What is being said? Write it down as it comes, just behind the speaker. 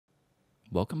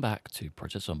Welcome back to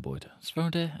Project Zomboid. It's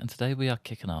Ronald here, and today we are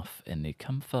kicking off in the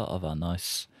comfort of our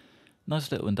nice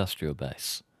little industrial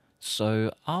base.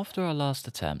 So after our last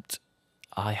attempt,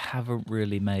 I haven't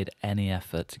really made any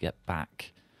effort to get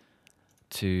back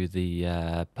to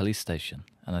the police station,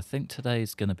 and I think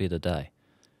today's going to be the day.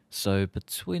 So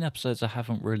between episodes, I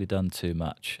haven't really done too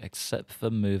much, except for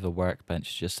move a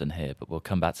workbench just in here, but we'll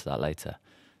come back to that later.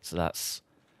 So that's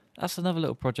another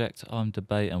little project I'm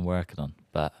debating working on,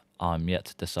 but I'm yet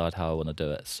to decide how I want to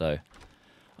do it. So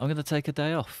I'm going to take a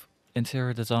day off.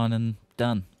 Interior design and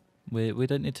done. We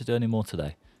don't need to do any more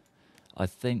today. I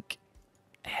think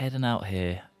heading out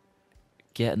here,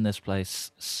 getting this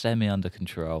place semi under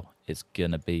control is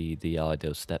going to be the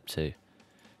ideal step too.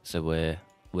 So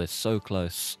we're so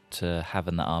close to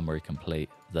having the armoury complete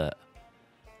that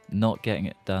not getting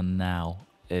it done now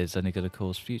is only going to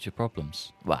cause future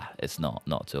problems. Well, it's not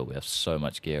at all. We have so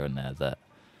much gear in there that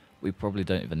we probably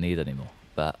don't even need anymore.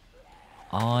 But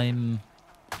I'm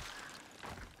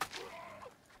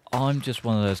just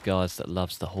one of those guys that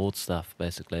loves to hoard stuff,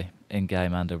 basically,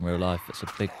 in-game and in real life. It's a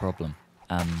big problem,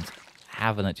 and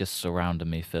having it just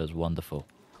surrounding me feels wonderful.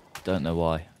 Don't know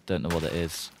why, don't know what it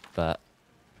is, but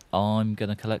I'm going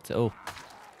to collect it all.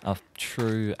 Our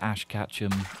true Ash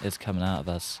Ketchum is coming out of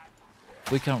us.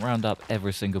 If we can't round up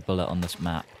every single bullet on this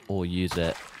map or use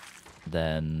it,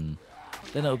 then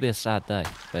it'll be a sad day,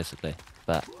 basically.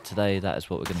 But today, that is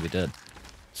what we're going to be doing.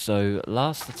 So,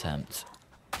 last attempt,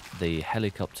 the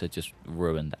helicopter just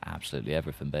ruined absolutely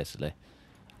everything, basically.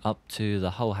 Up to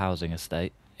the whole housing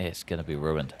estate, it's going to be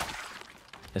ruined.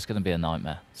 It's going to be a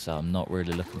nightmare, so I'm not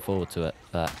really looking forward to it,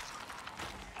 but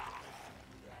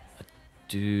I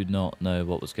do not know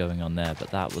what was going on there,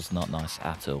 but that was not nice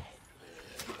at all.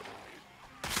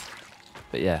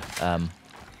 But yeah,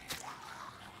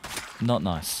 not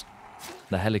nice.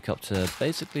 The helicopter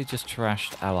basically just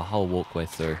trashed our whole walkway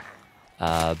through.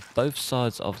 Both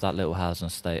sides of that little housing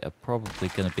estate are probably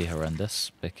going to be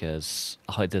horrendous because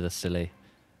I did a silly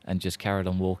and just carried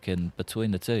on walking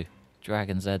between the two.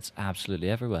 Dragon's Heads absolutely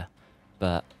everywhere.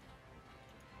 But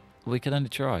we can only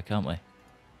try, can't we?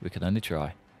 We can only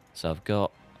try. So I've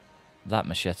got that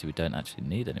machete we don't actually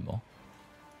need anymore.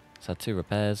 It's had 2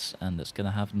 repairs and it's going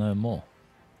to have no more.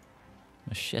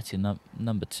 Machete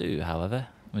number 2, however.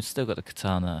 We've still got the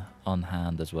katana on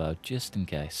hand as well, just in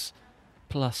case.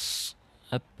 Plus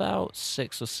about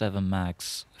 6 or 7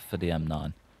 mags for the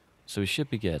M9. So we should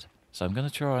be good. So I'm going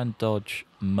to try and dodge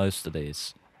most of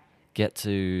these. Get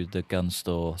to the gun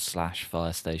store /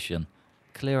 fire station.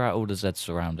 Clear out all the Zeds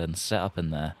surrounding, set up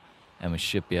in there. And we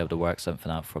should be able to work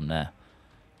something out from there.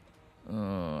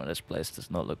 Oh, this place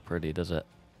does not look pretty, does it?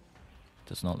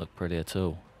 Does not look pretty at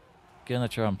all. Gonna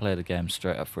try and play the game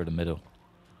straight up through the middle.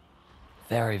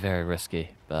 Very, very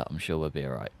risky, but I'm sure we'll be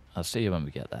alright. I'll see you when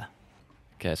we get there.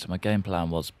 Okay, so my game plan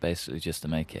was basically just to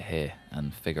make it here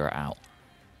and figure it out.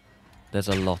 There's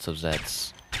a lot of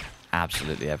Zeds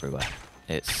absolutely everywhere.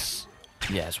 It's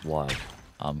wild.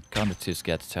 I'm kind of too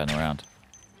scared to turn around.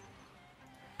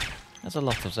 There's a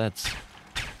lot of Zeds.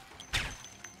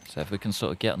 So if we can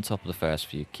sort of get on top of the first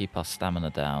few, keep our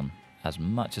stamina down as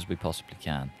much as we possibly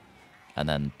can, and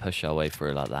then push our way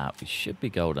through like that, we should be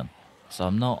golden. So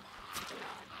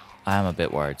I am a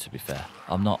bit worried, to be fair.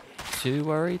 I'm not too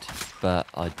worried, but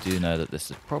I do know that this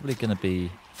is probably going to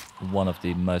be one of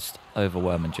the most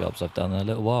overwhelming jobs I've done in a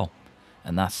little while.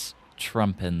 And that's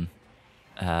trumping,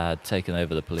 taking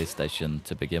over the police station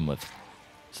to begin with.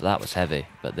 So that was heavy,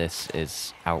 but this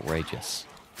is outrageous.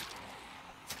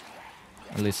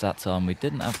 At least that time we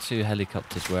didn't have 2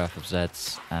 helicopters worth of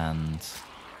Zeds, and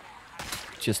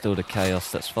just all the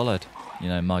chaos that's followed. You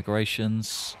know,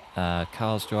 migrations,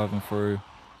 cars driving through,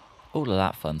 all of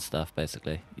that fun stuff,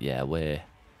 basically. Yeah, we're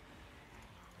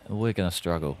going to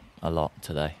struggle a lot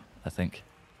today, I think.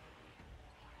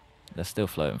 They're still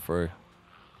floating through.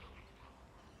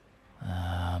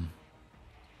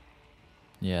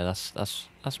 Yeah,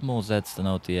 that's more Zeds than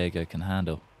old Diego can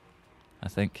handle, I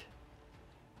think.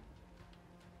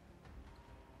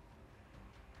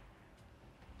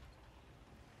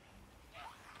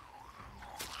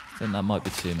 I think that might be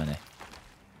too many.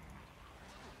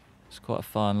 It's quite a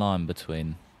fine line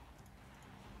between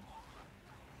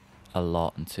a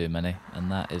lot and too many,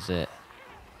 and that is it.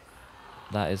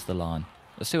 That is the line.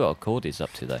 Let's see what Accordi's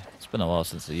up to though. It's been a while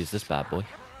since I used this bad boy.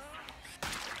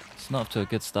 It's not up to a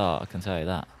good start, I can tell you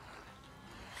that.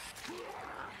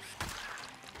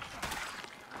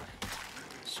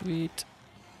 Sweet.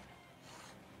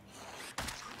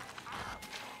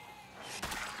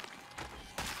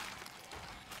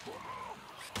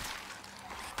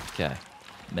 Okay,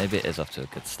 maybe it is off to a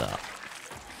good start.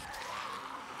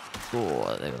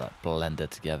 Oh, they were like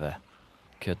blended together.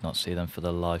 Could not see them for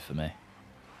the life of me.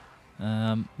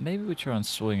 Maybe we try and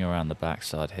swing around the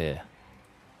backside here.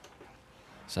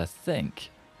 So I think,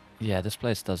 yeah, this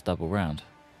place does double round.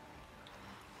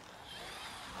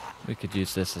 We could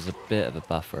use this as a bit of a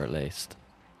buffer at least.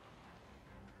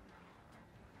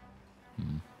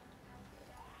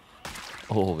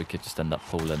 Or we could just end up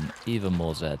pulling even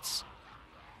more Zeds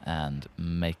and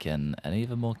making an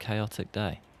even more chaotic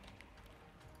day.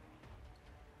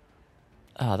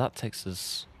 Ah, that takes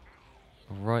us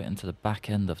right into the back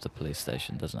end of the police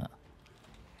station, doesn't it?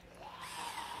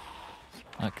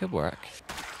 That could work.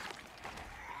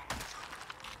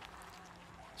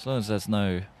 As long as there's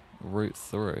no route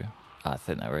through. I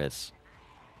think there is.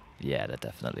 Yeah, there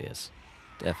definitely is.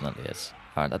 Definitely is.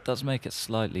 Alright, that does make it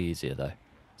slightly easier though.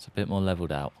 It's a bit more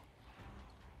leveled out.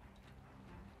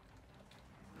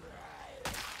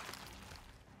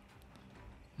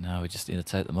 Now we just need to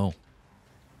take them all.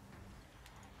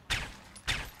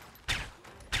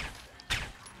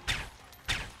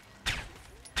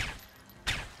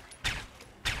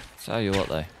 Tell you what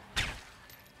though,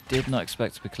 did not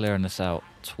expect to be clearing this out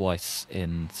twice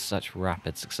in such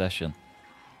rapid succession.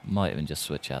 Might even just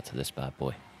switch out to this bad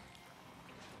boy.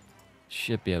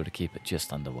 Should be able to keep it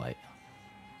just underweight.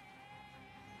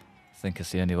 I think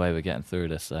it's the only way we're getting through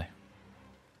this though.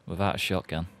 Without a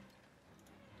shotgun,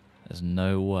 there's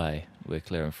no way we're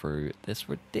clearing through this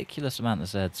ridiculous amount of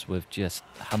Zeds with just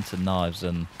hunting knives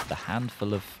and the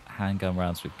handful of handgun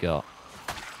rounds we've got.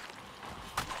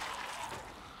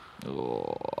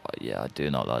 Oh, yeah, I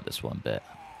do not like this one bit.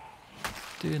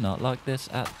 Do not like this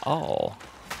at all.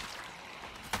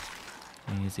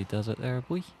 Easy does it there,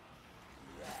 boy.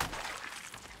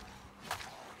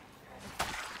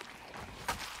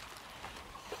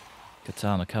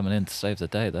 Katana coming in to save the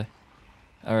day, though.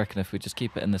 I reckon if we just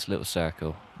keep it in this little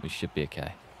circle, we should be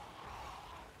okay.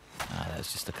 Ah,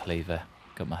 there's just a cleaver.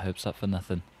 Got my hopes up for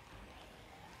nothing.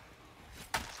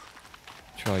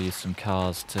 Try use some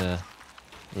cars to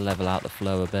level out the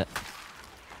flow a bit.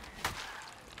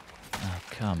 Oh,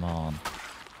 come on.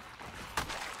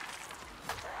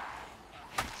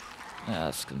 Yeah,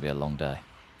 it's going to be a long day.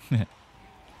 Keep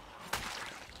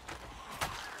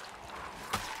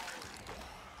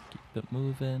it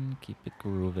moving, keep it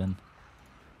grooving.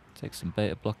 Take some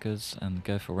beta blockers and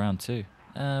go for round 2.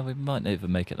 We might not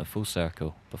even make it a full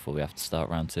circle before we have to start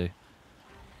round 2.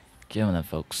 Get on then,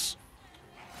 folks.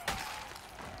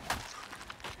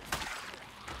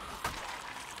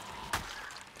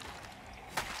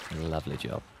 Lovely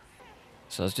job.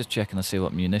 So I was just checking to see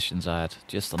what munitions I had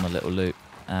just on the little loop,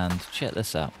 and check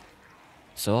this out.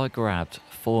 So I grabbed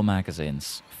 4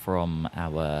 magazines from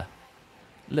our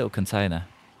little container.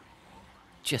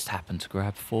 Just happened to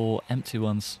grab 4 empty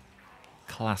ones.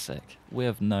 Classic. We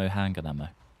have no handgun ammo.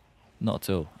 Not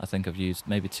at all. I think I've used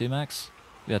maybe 2 mags.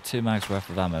 We had 2 mags worth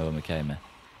of ammo when we came here.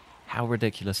 How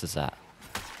ridiculous is that?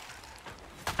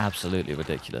 Absolutely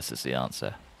ridiculous is the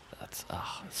answer. That's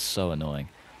so annoying.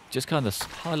 Just kind of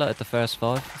highlighted the first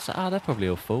 5. So, they're probably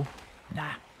all full.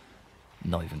 Nah.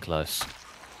 Not even close.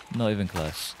 Not even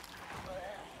close.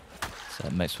 So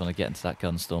it makes me want to get into that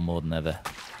gun store more than ever.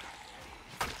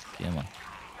 Come on.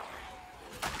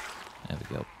 There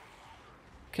we go.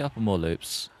 Couple more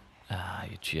loops.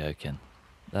 You're joking.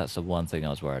 That's the one thing I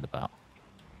was worried about.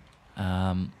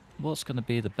 What's going to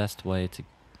be the best way to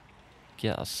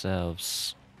get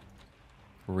ourselves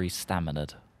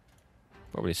re-staminaed?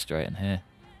 Probably straight in here.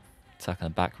 Attack in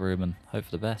the back room and hope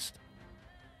for the best.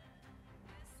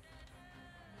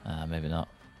 Maybe not.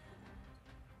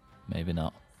 Maybe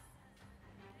not.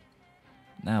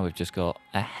 Now we've just got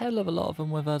a hell of a lot of them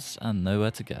with us and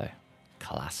nowhere to go.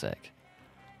 Classic.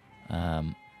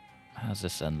 How's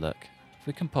this end look? If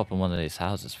we can pop in one of these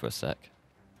houses for a sec.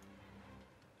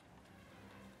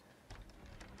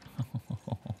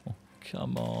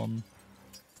 Come on.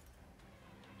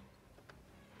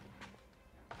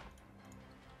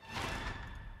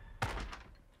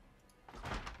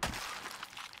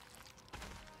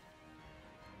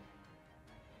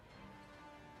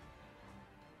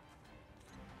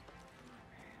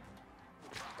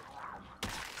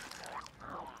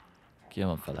 Come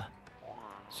on, fella.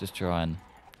 Let's just try and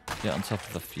get on top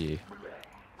of a few.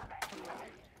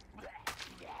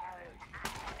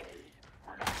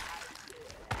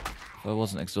 If I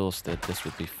wasn't exhausted, this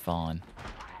would be fine.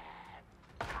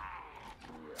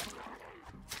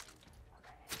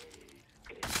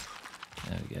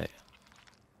 There we go.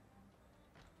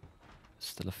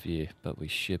 Still a few, but we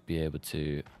should be able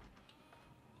to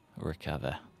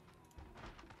recover.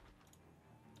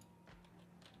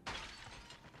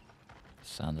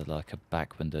 Sounded like a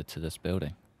back window to this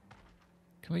building.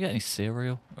 Can we get any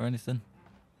cereal or anything?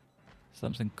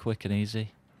 Something quick and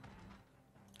easy.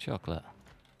 Chocolate.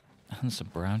 And some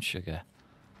brown sugar.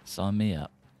 Sign me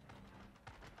up.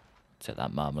 Take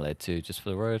that marmalade too, just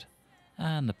for the road.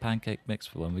 And the pancake mix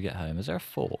for when we get home. Is there a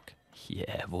fork?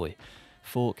 Yeah, boy.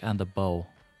 Fork and a bowl.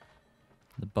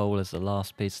 The bowl is the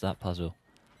last piece of that puzzle.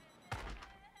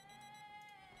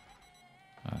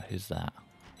 Alright, who's that?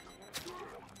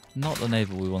 Not the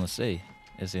neighbour we want to see,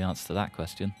 is the answer to that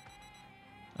question.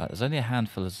 Alright, there's only a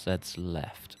handful of Zeds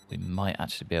left. We might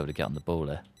actually be able to get on the ball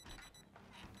here.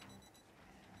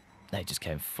 They just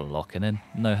came flocking in,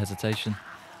 no hesitation.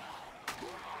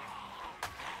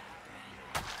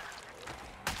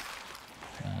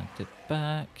 Dip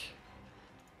back.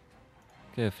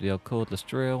 Go for the old cordless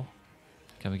drill.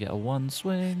 Can we get a one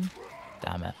swing?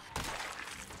 Damn it.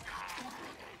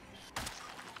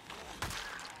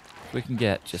 If we can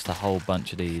get just a whole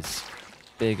bunch of these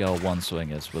big old one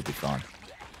swingers, we'll be fine.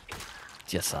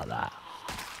 Just like that.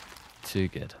 Too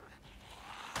good.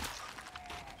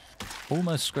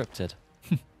 Almost scripted.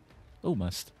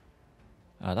 Almost.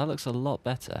 Alright, that looks a lot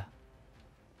better.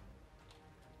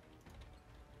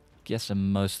 Guessing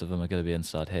most of them are going to be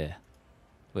inside here.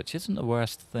 Which isn't the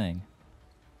worst thing.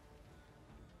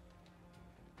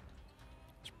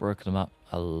 It's broken them up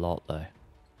a lot though.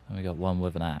 And we got one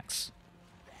with an axe.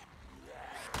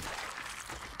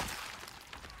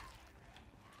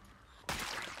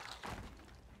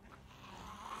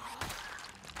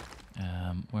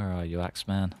 Where are you,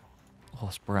 Axeman? Oh,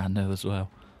 it's brand new as well.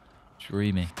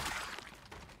 Dreamy.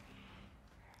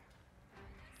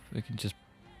 We can just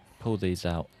pull these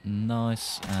out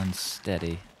nice and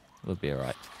steady. We'll be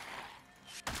alright.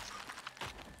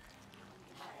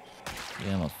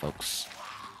 Come on, folks.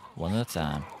 One at a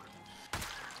time.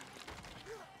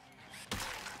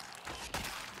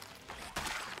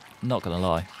 Not gonna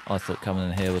lie, I thought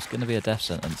coming in here was gonna be a death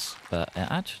sentence, but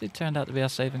it actually turned out to be our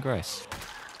saving grace.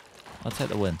 I'll take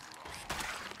the win.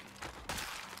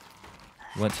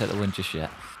 Won't take the win just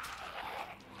yet.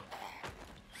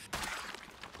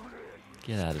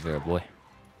 Get out of here, boy.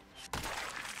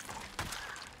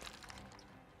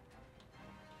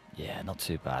 Yeah, not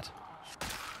too bad.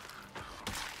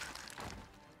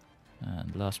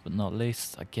 And last but not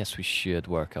least, I guess we should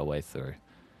work our way through.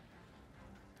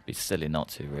 Be silly not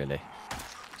to, really.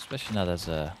 Especially now there's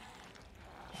a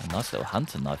nice little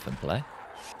hunting knife in play.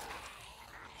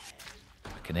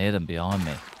 I can hear them behind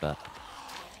me, but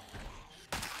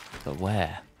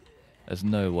where? There's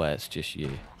no way it's just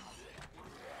you.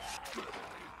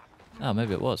 Oh,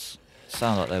 maybe it was. It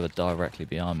sounded like they were directly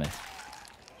behind me.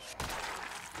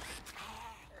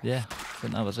 Yeah, I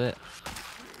think that was it.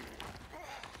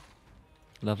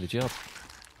 Lovely job.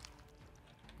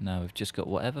 Now we've just got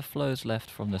whatever flows left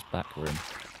from this back room.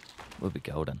 We'll be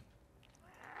golden.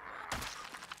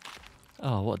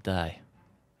 Oh, what a day.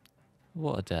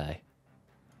 What a day.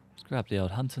 Let's grab the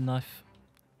old hunting knife.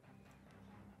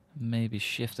 Maybe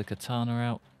shift the katana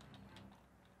out.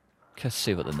 Let's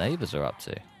see what the neighbours are up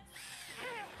to.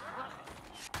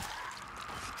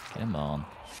 Come on.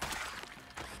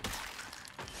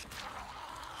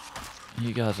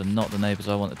 You guys are not the neighbours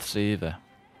I wanted to see either.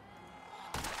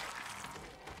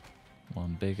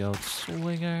 One big old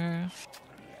swinger.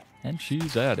 And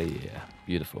she's out of here.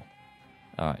 Beautiful.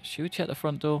 Alright, should we check the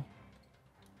front door?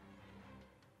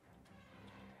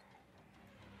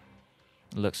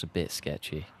 Looks a bit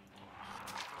sketchy.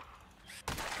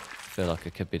 Feel like I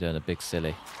could be doing a big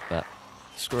silly, but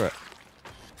screw it.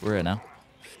 We're here now.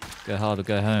 Go hard or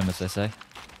go home, as they say.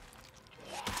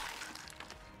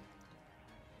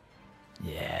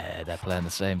 Yeah, they're playing the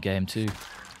same game too.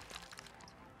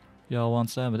 Y'all want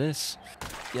some of this?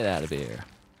 Get out of here.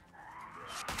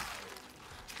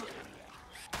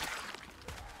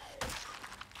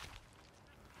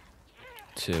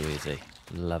 Too easy.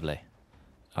 Lovely.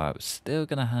 Alright, we're still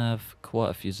going to have quite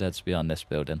a few Zeds beyond this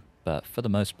building, but for the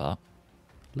most part,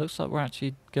 looks like we're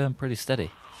actually going pretty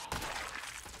steady.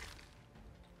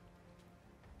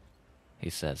 He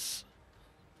says,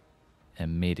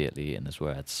 immediately eating his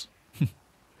words.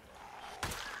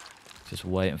 Just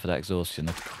waiting for that exhaustion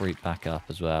to creep back up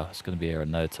as well. It's going to be here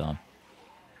in no time.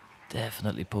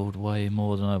 Definitely pulled way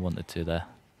more than I wanted to there.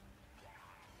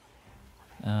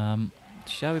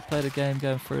 Shall we play the game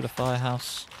going through the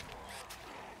firehouse?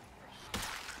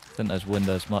 I think those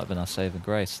windows might have been our saving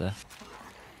grace there.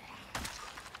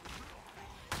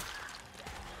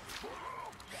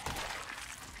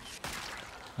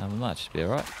 And we might just be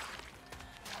alright.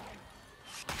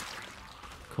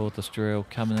 Cordless drill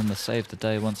coming in to save the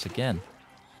day once again.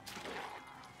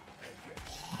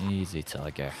 Easy,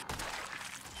 tiger.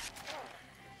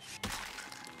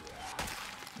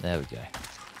 There we go.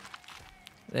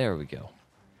 There we go.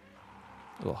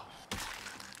 Oh.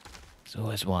 There's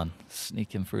always one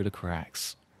sneaking through the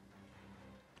cracks.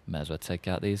 May as well take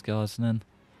out these guys and then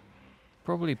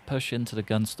probably push into the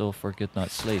gun store for a good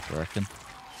night's sleep, I reckon.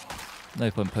 No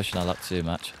point pushing our luck too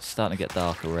much. It's starting to get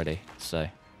dark already, so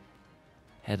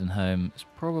heading home is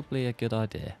probably a good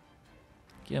idea.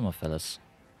 Get on, fellas.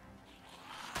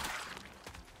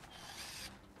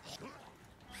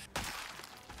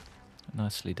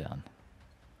 Nicely done.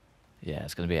 Yeah,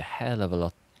 it's going to be a hell of a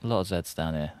lot of Zeds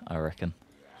down here, I reckon.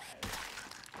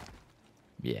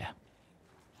 Yeah.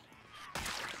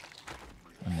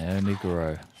 And they only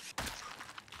grow.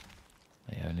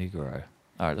 They only grow.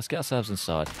 Alright, let's get ourselves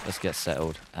inside. Let's get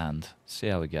settled and see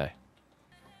how we go.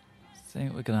 I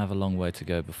think we're going to have a long way to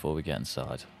go before we get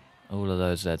inside. All of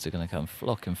those Zeds are going to come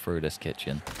flocking through this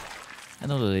kitchen.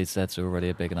 And all of these Zeds are already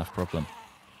a big enough problem.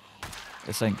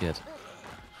 This ain't good.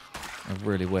 I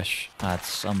really wish I had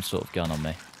some sort of gun on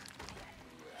me.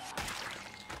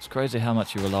 It's crazy how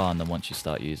much you rely on them once you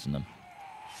start using them.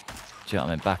 Do you know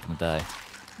what I mean? Back in the day,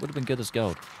 would have been good as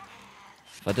gold.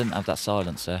 If I didn't have that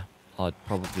silencer, I'd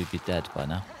probably be dead by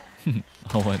now.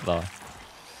 I won't lie.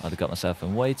 I'd have got myself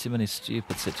in way too many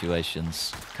stupid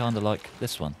situations, kind of like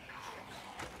this one.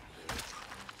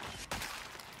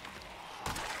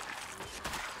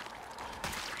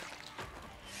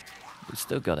 We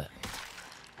still got it.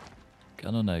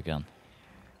 Gun or no gun?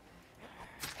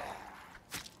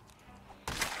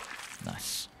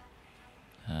 Nice.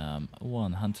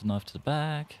 One hunting knife to the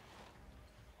back.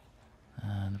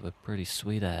 And we're pretty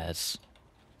sweet as.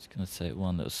 Just going to take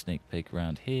one little sneak peek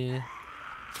around here.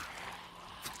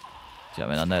 Do you know what I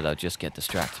mean? I know they'll just get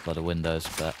distracted by the windows,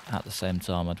 but at the same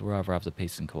time, I'd rather have the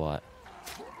peace and quiet.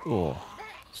 Oh,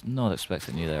 I was not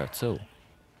expecting you there at all.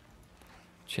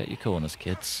 Check your corners,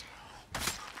 kids.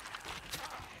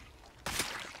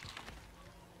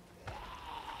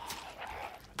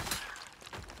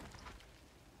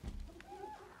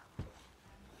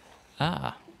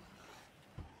 Ah.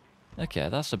 Okay,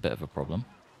 that's a bit of a problem.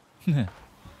 Yeah,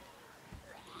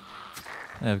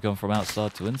 we've gone from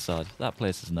outside to inside. That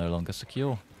place is no longer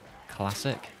secure.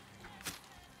 Classic.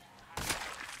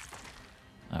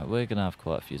 Alright, we're going to have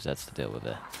quite a few Zeds to deal with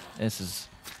here. This is...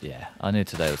 yeah, I knew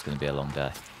today was going to be a long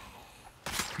day.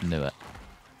 Knew it.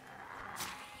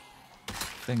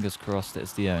 Fingers crossed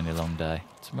it's the only long day.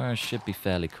 Tomorrow should be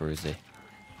fairly cruisy.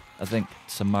 I think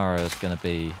tomorrow is going to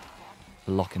be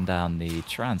locking down the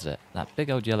transit. That big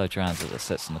old yellow transit that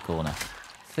sits in the corner.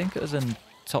 I think it was in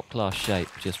top class shape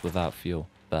just without fuel,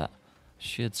 but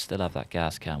should still have that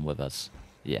gas can with us.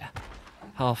 Yeah,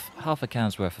 half a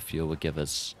can's worth of fuel would give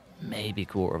us maybe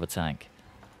quarter of a tank.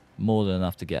 More than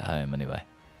enough to get home anyway.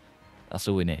 That's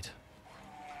all we need.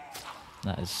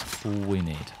 That is all we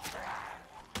need.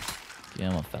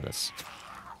 Come on, fellas.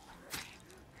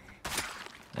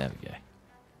 There we go.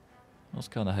 I was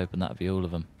kind of hoping that would be all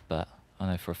of them, but I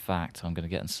know for a fact I'm going to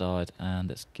get inside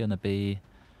and it's going to be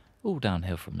all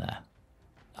downhill from there.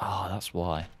 Ah, oh, that's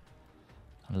why.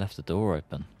 I left the door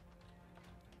open.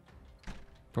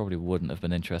 Probably wouldn't have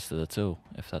been interested at all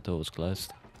if that door was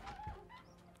closed.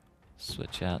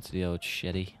 Switch out to the old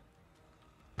shetty.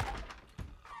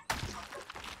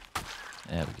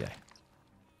 There we go.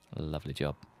 Lovely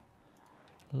job.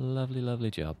 Lovely,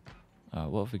 lovely job. Alright,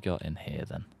 what have we got in here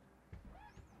then?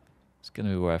 It's going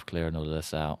to be worth clearing all of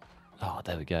this out. Oh,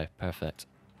 there we go. Perfect.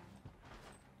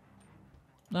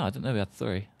 No, I didn't know we had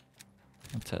 3.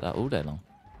 I'll take that all day long.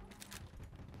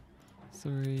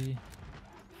 3,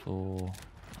 4,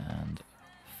 and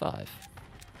 5.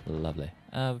 Lovely.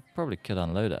 Probably could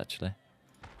unload it actually.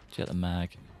 Jet the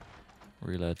mag.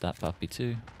 Reload that puppy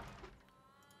too.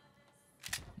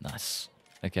 Nice.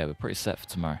 Okay, we're pretty set for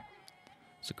tomorrow.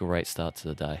 It's a great start to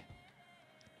the day.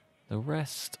 The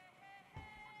rest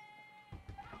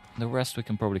we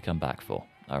can probably come back for,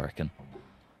 I reckon.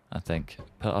 I think.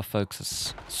 Put our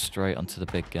focus straight onto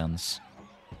the big guns.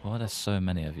 Why are there so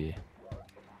many of you?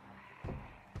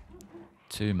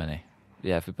 Too many.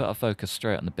 Yeah, if we put our focus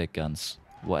straight on the big guns,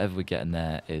 whatever we get in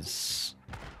there is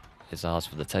ours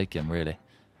for the taking, really.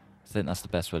 I think that's the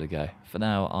best way to go. For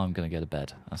now, I'm going to go to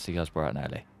bed. I'll see you guys bright and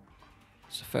early.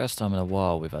 It's the first time in a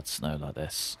while we've had snow like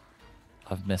this.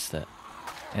 I've missed it.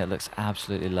 It looks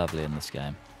absolutely lovely in this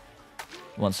game.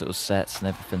 Once it was set and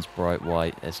everything's bright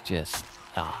white, it's just...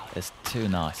 it's too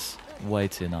nice. Way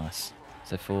too nice.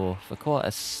 So for quite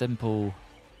a simple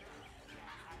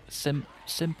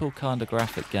kind of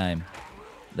graphic game,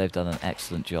 they've done an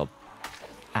excellent job.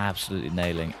 Absolutely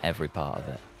nailing every part of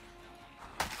it.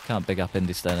 Can't big up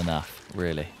Indie Stone enough,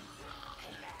 really.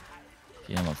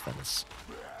 Come on, fellas.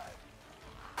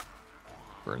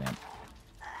 Brilliant.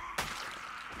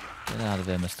 Get out of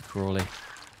here, Mr. Crawley.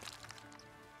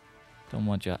 Don't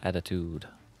want your attitude.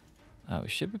 Oh,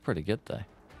 it should be pretty good though. I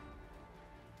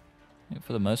think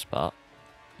for the most part,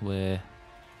 we're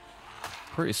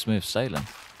pretty smooth sailing.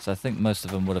 So I think most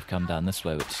of them would have come down this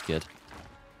way, which is good.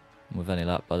 And with any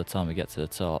luck, by the time we get to the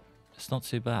top, it's not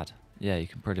too bad. Yeah, you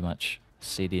can pretty much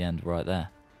see the end right there.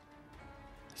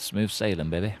 Smooth sailing,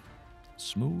 baby.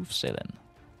 Smooth sailing.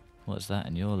 What is that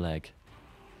in your leg?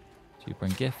 Do you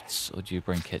bring gifts or do you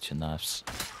bring kitchen knives?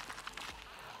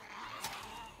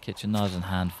 Kitchen knives and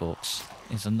hand forks.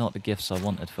 These are not the gifts I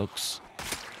wanted, folks.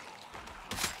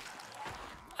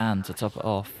 And to top it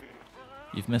off,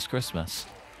 you've missed Christmas.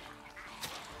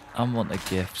 Unwanted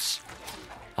gifts.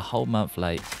 A whole month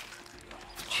late.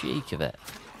 Cheek of it.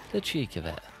 The cheek of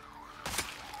it.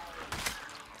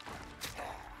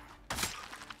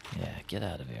 Yeah, get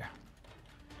out of here.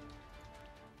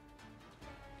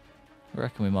 I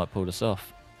reckon we might pull this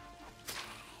off.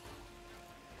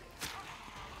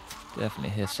 Definitely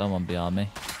hear someone behind me.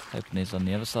 Hoping he's on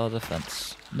the other side of the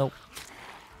fence. Nope.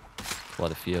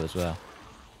 Quite a few as well.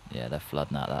 Yeah, they're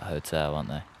flooding out that hotel, aren't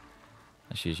they?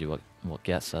 That's usually what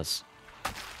gets us.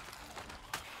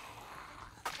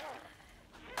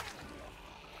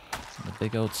 The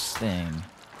big old sting.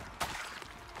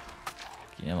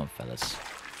 Come on, fellas.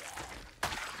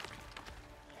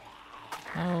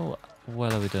 How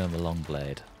well are we doing with long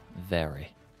blade?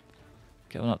 Very.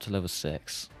 Going up to level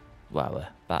 6. Wow, we're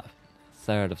about a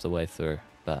third of the way through,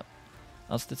 but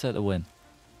I'll still take the win.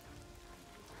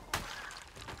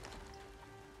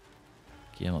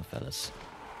 Come on, fellas.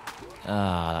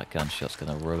 Ah, that gunshot's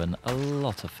going to ruin a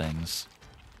lot of things.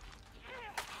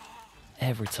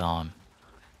 Every time.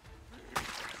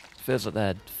 Feels like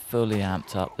they're fully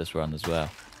amped up this run as well.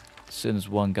 As soon as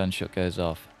one gunshot goes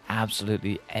off,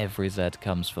 absolutely every Z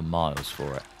comes for miles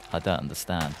for it. I don't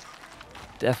understand.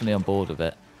 Definitely on board with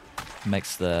it.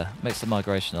 Makes the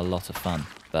migration a lot of fun,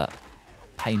 but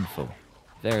painful.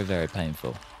 Very, very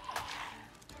painful.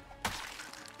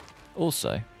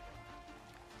 Also,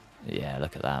 yeah,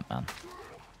 look at that, man.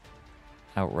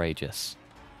 Outrageous.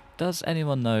 Does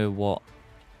anyone know what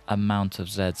amount of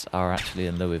Zeds are actually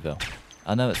in Louisville?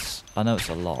 I know it's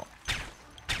a lot.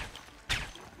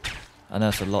 I know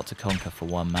it's a lot to conquer for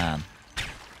one man.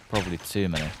 Probably too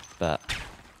many, but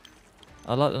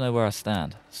I'd like to know where I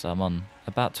stand. So I'm on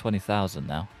about 20,000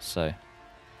 now, so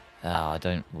I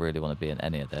don't really want to be in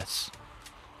any of this.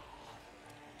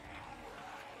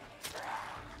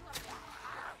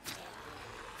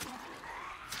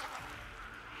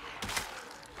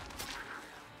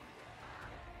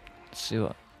 See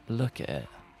what? Look at it.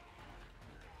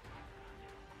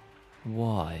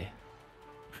 Why?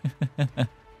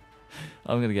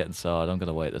 I'm going to get inside. I'm going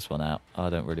to wait this one out. I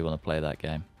don't really want to play that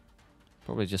game.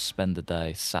 Probably just spend the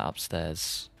day sat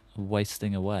upstairs,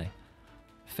 wasting away.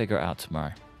 Figure it out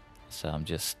tomorrow. So I'm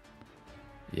just,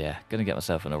 yeah, going to get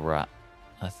myself in a rut,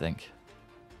 I think.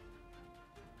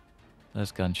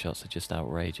 Those gunshots are just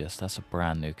outrageous. That's a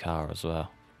brand new car as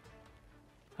well.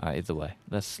 Alright, either way,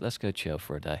 let's go chill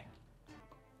for a day.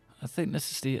 I think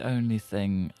this is the only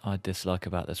thing I dislike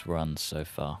about this run so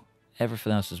far.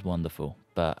 Everything else is wonderful,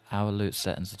 but our loot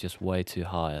settings are just way too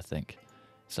high, I think.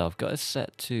 So I've got it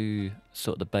set to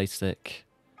sort of the basic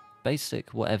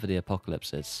whatever the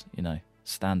apocalypse is, you know,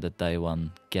 standard day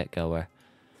one, get goer.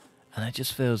 And it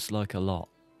just feels like a lot.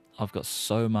 I've got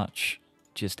so much,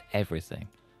 just everything.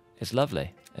 It's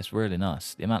lovely, it's really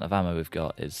nice. The amount of ammo we've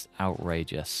got is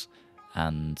outrageous,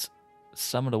 and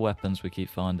some of the weapons we keep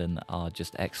finding are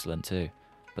just excellent too.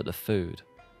 But the food,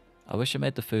 I wish I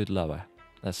made the food lower.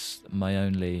 That's my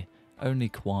only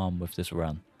qualm with this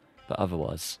run. But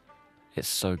otherwise, it's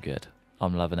so good.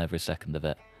 I'm loving every second of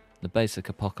it. The basic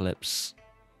apocalypse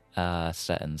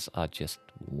settings are just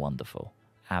wonderful.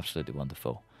 Absolutely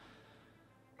wonderful.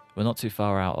 We're not too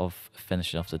far out of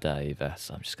finishing off the day either,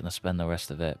 so I'm just going to spend the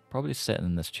rest of it probably sitting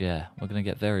in this chair. We're going to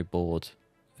get very bored.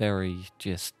 Very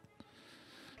just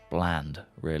bland,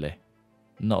 really.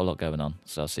 Not a lot going on,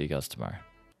 so I'll see you guys tomorrow.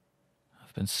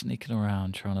 I've been sneaking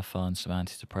around trying to find some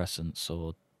antidepressants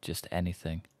or just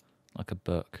anything, like a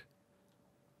book.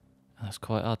 And it's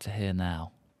quite hard to hear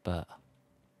now, but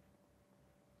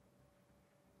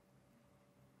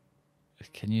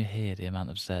can you hear the amount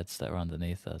of Zeds that are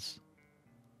underneath us?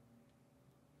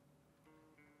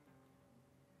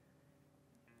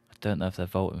 I don't know if they're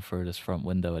vaulting through this front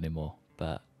window anymore,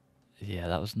 but yeah,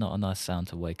 that was not a nice sound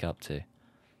to wake up to.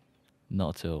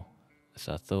 Not at all.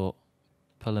 So I thought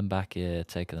pulling back here,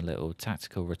 taking a little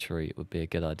tactical retreat would be a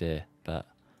good idea, but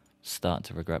starting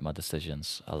to regret my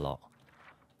decisions a lot.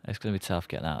 It's going to be tough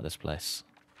getting out of this place.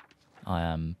 I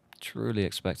am truly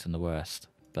expecting the worst,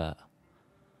 but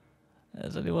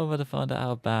There's only one way to find out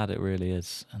how bad it really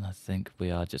is, and I think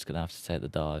we are just going to have to take the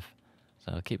dive.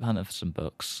 So I'll keep hunting for some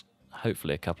books,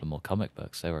 hopefully a couple more comic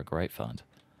books. They were a great find.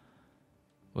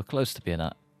 We're close to being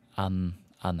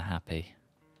unhappy.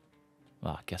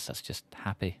 Well, I guess that's just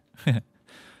happy.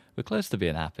 We're close to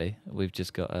being happy. We've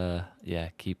just got to, yeah,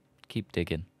 keep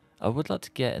digging. I would like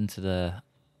to get into the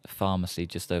pharmacy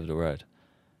just over the road.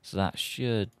 So that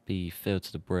should be filled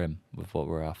to the brim with what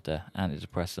we're after.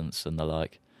 Antidepressants and the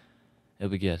like. It'll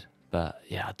be good. But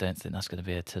yeah, I don't think that's going to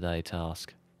be a today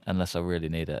task. Unless I really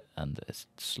need it. And it's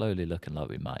slowly looking like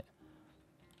we might.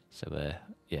 So we're,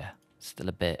 yeah, still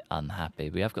a bit unhappy.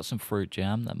 We have got some fruit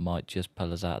jam that might just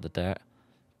pull us out of the dirt.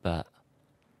 But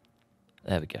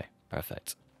there we go.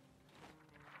 Perfect.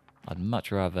 I'd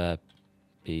much rather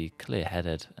be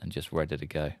clear-headed and just ready to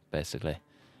go, basically.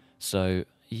 So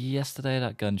yesterday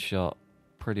that gunshot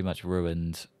pretty much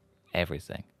ruined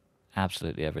everything.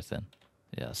 Absolutely everything.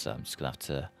 Yeah, so I'm just going to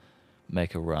have to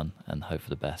make a run and hope for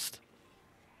the best.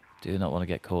 Do not want to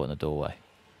get caught in the doorway.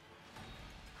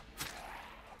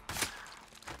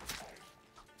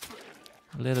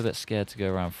 A little bit scared to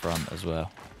go around front as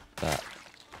well, but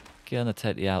gonna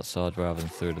take the outside rather than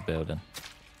through the building.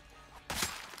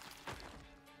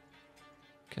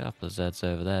 Couple of Zeds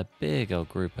over there, big old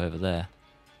group over there,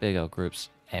 big old groups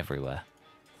everywhere.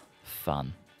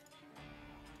 Fun.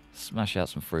 Smash out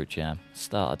some fruit jam,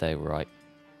 start our day right.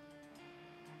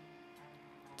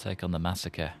 Take on the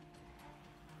massacre.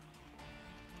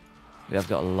 We have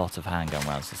got a lot of handgun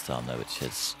rounds this time though, which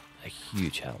is a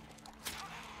huge help.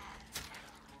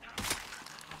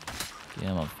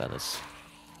 Come on, fellas.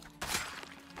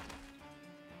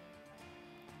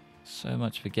 So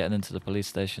much for getting into the police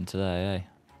station today, eh?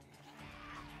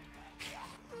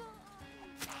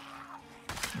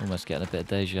 Almost getting a bit of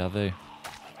deja vu.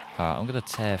 Alright, I'm going to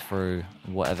tear through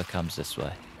whatever comes this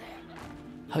way.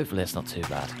 Hopefully it's not too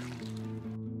bad.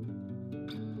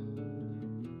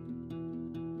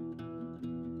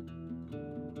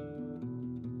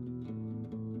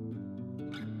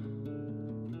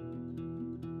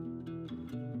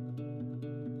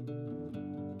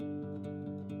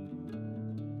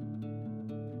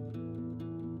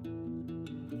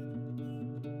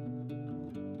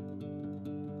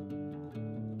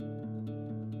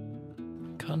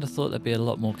 Kind of thought there'd be a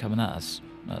lot more coming at us.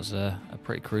 That was a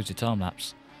pretty cruisy time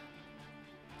lapse.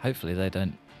 Hopefully they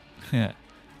don't...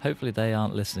 Hopefully they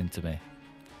aren't listening to me.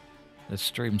 The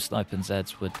stream sniping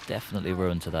Zeds were definitely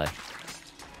ruined today.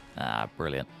 Ah,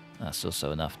 brilliant. That's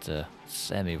also enough to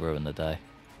semi-ruin the day.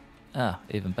 Ah,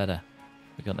 even better.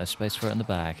 We've got no space for it in the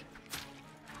bag.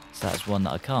 So that's one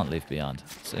that I can't leave behind.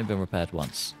 It's only been repaired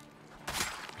once.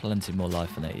 Plenty more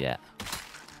life in it yet.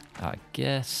 I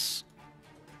guess...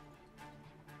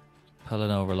 pulling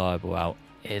all reliable out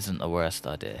isn't the worst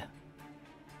idea.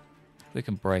 We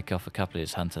can break off a couple of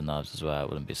his hunting knives as well, it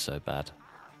wouldn't be so bad.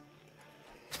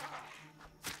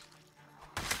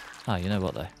 Ah, you know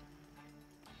what though?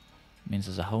 Means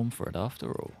there's a home for it after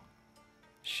all.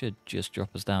 Should just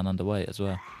drop us down underweight as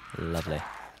well. Lovely.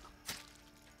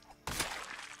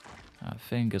 Alright,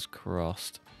 fingers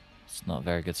crossed. It's not a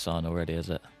very good sign already, is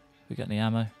it? We got any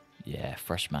ammo? Yeah,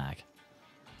 fresh mag.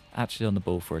 Actually on the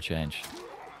ball for a change.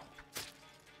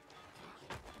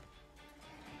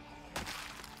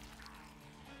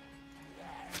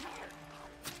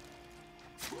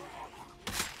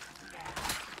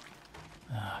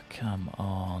 Come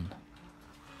on.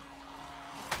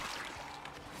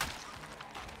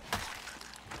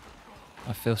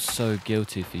 I feel so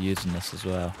guilty for using this as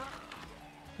well.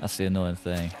 That's the annoying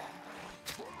thing.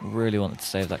 Really wanted to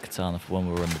save that katana for when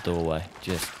we were in the doorway,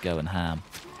 just going ham,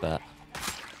 but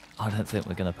I don't think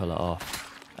we're going to pull it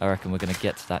off. I reckon we're going to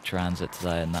get to that transit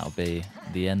today and that'll be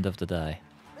the end of the day.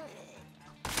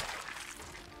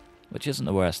 Which isn't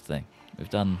the worst thing. We've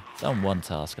done one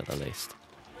task at the least.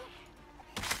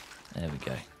 There we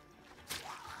go.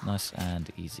 Nice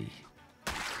and easy.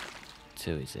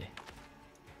 Too easy.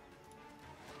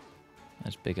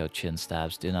 Those big old chin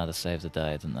stabs do know how to save the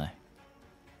day, don't they?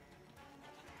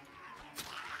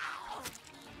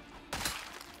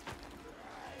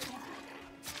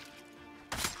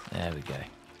 There we go.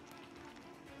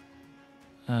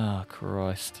 Oh,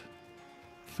 Christ.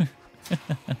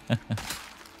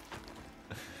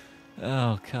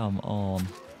 Oh, come on.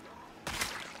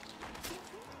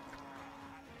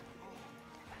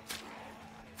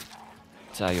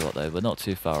 Tell you what though, we're not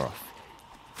too far off.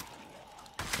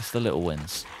 It's the little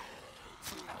wins.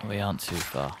 We aren't too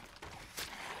far.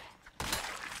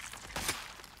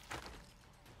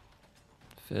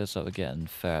 Feels like we're getting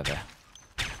further.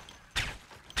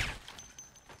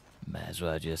 May as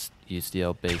well just use the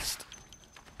old beast.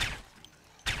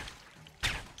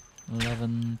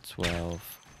 11,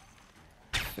 12,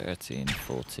 13,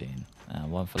 14.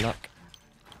 And one for luck.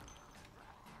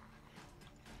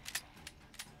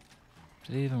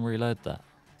 Did he even reload that?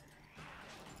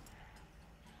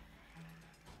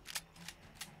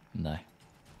 No.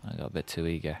 I got a bit too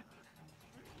eager.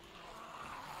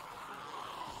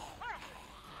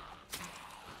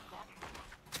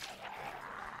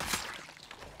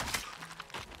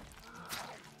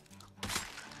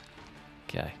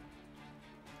 Okay.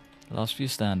 Last few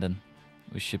standing.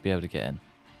 We should be able to get in.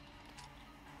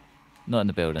 Not in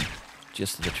the building,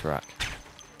 just to the truck.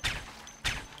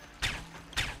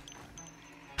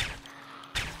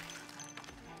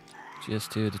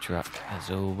 Just to the truck is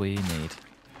all we need.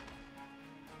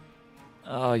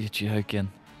 Oh, you're joking.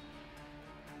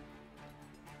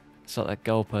 It's like that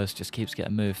goalpost just keeps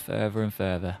getting moved further and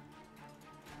further.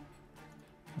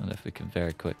 I wonder if we can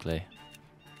very quickly.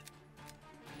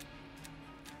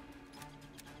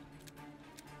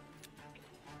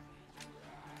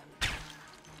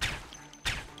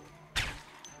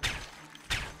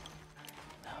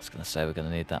 I was going to say we're going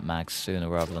to need that mag sooner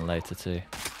rather than later too.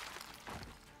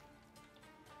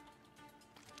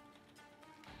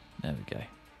 There we go.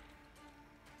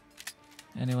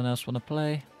 Anyone else want to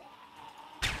play?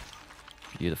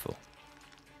 Beautiful.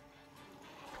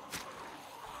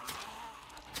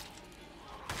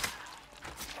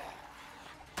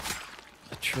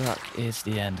 The truck is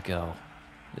the end goal.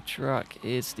 The truck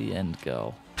is the end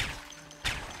goal.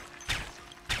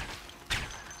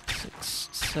 6,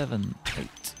 7, 8,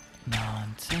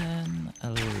 9, 10,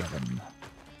 11.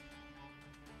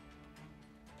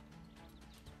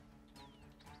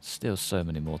 Still so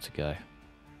many more to go.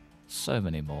 So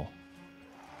many more.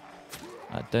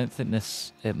 I don't think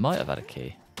this... It might have had a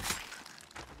key.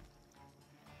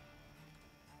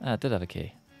 Ah, it did have a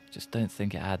key. Just don't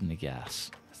think it had any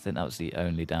gas. I think that was the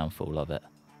only downfall of it.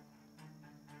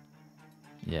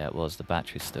 Yeah, it was. The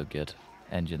battery's still good.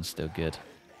 Engine's still good.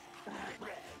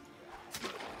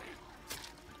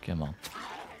 Come on.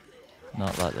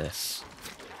 Not like this.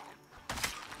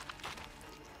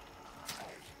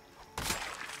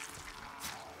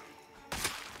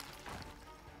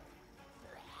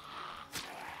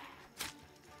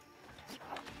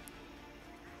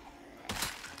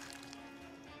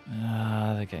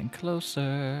 They're getting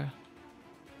closer.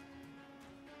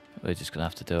 We're just gonna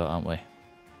have to do it, aren't we?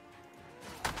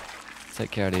 Take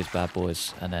care of these bad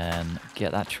boys and then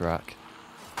get that truck.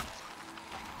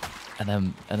 And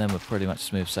then we're pretty much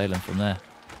smooth sailing from there.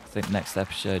 I think next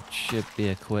episode should be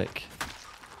a quick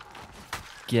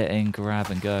get in, grab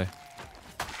and go.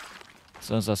 As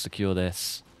long as I secure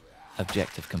this,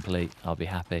 objective complete, I'll be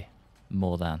happy.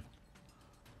 More than.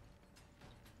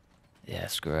 Yeah,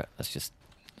 screw it. Let's just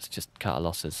cut our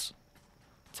losses.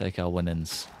 Take our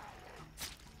winnings.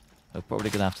 We're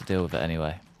probably going to have to deal with it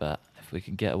anyway, but if we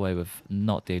can get away with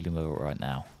not dealing with it right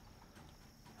now,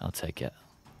 I'll take it.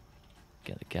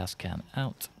 Get the gas can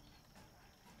out.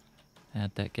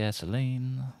 Add that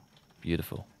gasoline.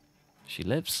 Beautiful. She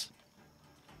lives.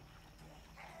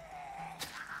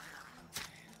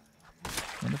 I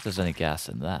wonder if there's any gas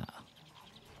in that.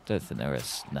 Don't think there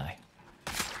is. No.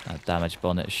 That damaged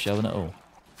bonnet is showing it all.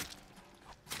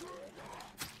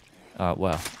 Alright,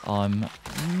 well, I'm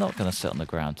not going to sit on the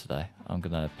ground today. I'm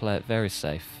going to play it very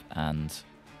safe and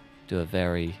do a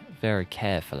very, very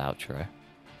careful outro.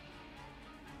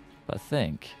 But I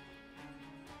think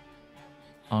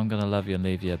I'm going to love you and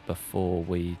leave you before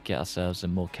we get ourselves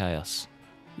in more chaos.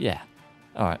 Yeah.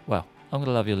 Alright, well, I'm going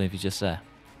to love you and leave you just there.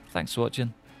 Thanks for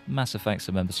watching. Massive thanks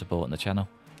to members supporting the channel.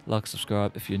 Like,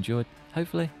 subscribe if you enjoyed.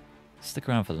 Hopefully, stick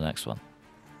around for the next one.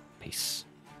 Peace.